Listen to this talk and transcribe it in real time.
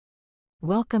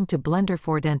Welcome to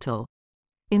Blenderfordental.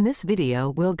 In this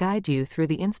video we'll guide you through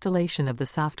the installation of the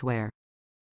software.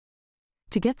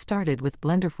 To get started with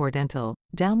Blenderfordental,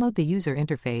 download the user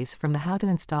interface from the How to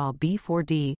Install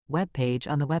B4D webpage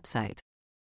on the website.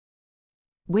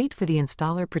 Wait for the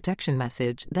installer protection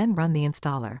message, then run the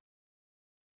installer.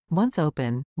 Once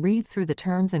open, read through the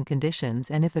terms and conditions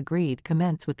and if agreed,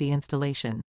 commence with the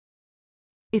installation.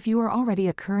 If you are already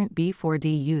a current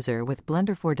B4D user with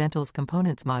Blenderfordental's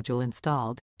Components module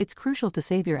installed, it's crucial to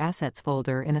save your Assets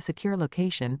folder in a secure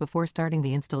location before starting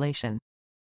the installation.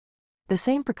 The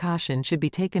same precaution should be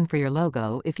taken for your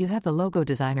logo if you have the Logo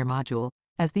Designer module,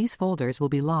 as these folders will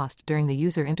be lost during the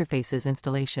user interface's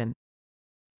installation.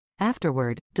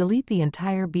 Afterward, delete the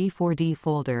entire B4D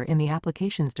folder in the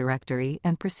Applications directory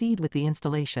and proceed with the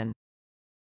installation.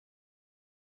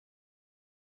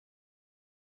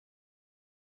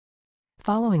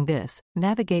 Following this,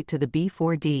 navigate to the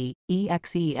B4D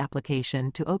EXE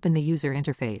application to open the user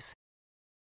interface.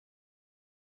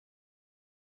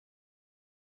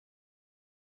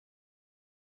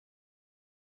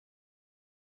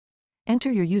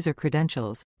 Enter your user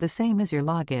credentials, the same as your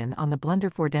login on the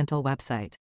Blenderfordental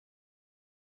website.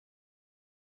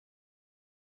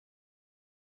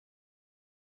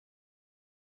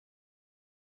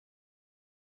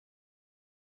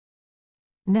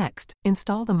 Next,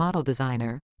 install the Model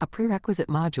Designer, a prerequisite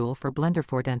module for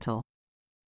Blenderfordental.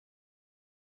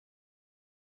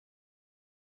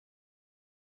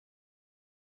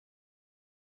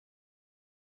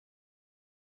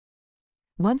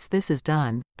 Once this is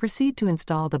done, proceed to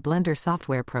install the Blender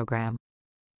software program.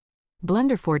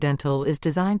 Blenderfordental is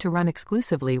designed to run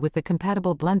exclusively with the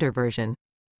compatible Blender version.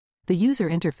 The user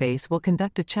interface will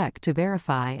conduct a check to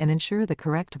verify and ensure the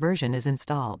correct version is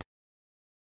installed.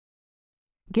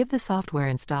 Give the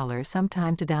software installer some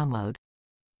time to download.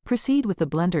 Proceed with the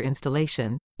Blender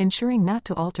installation, ensuring not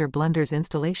to alter Blender's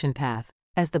installation path,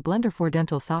 as the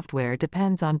Blenderfordental software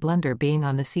depends on Blender being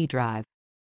on the C drive.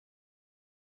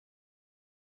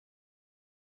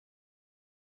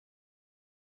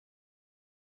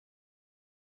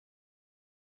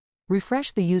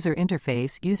 Refresh the user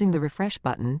interface using the Refresh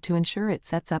button to ensure it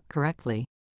sets up correctly.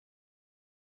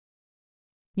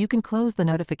 You can close the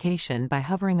notification by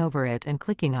hovering over it and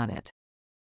clicking on it.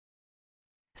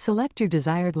 Select your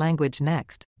desired language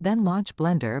next, then launch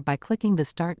Blender by clicking the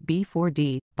Start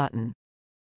B4D button.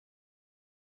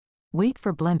 Wait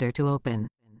for Blender to open.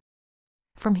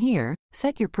 From here,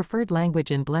 set your preferred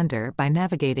language in Blender by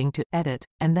navigating to Edit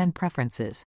and then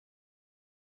Preferences.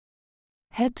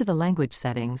 Head to the language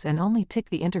settings and only tick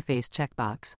the interface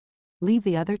checkbox. Leave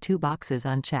the other two boxes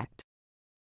unchecked.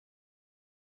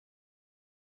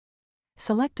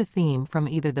 Select a theme from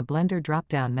either the Blender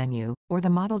drop-down menu or the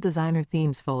Model Designer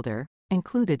Themes folder,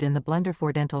 included in the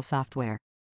Blenderfordental software.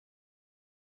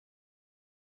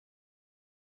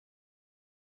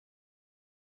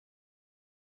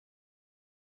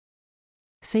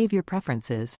 Save your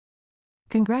preferences.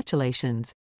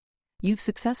 Congratulations! You've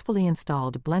successfully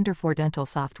installed Blenderfordental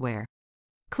software.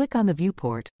 Click on the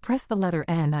viewport, press the letter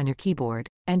N on your keyboard,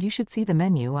 and you should see the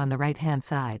menu on the right-hand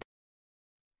side.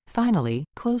 Finally,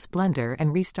 close Blender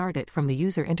and restart it from the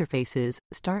user interface's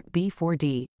Start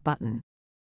B4D button.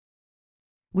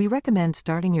 We recommend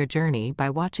starting your journey by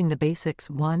watching the Basics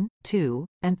 1, 2,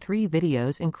 and 3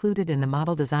 videos included in the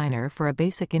Model Designer for a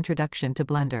basic introduction to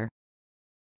Blender.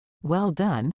 Well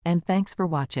done, and thanks for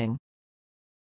watching.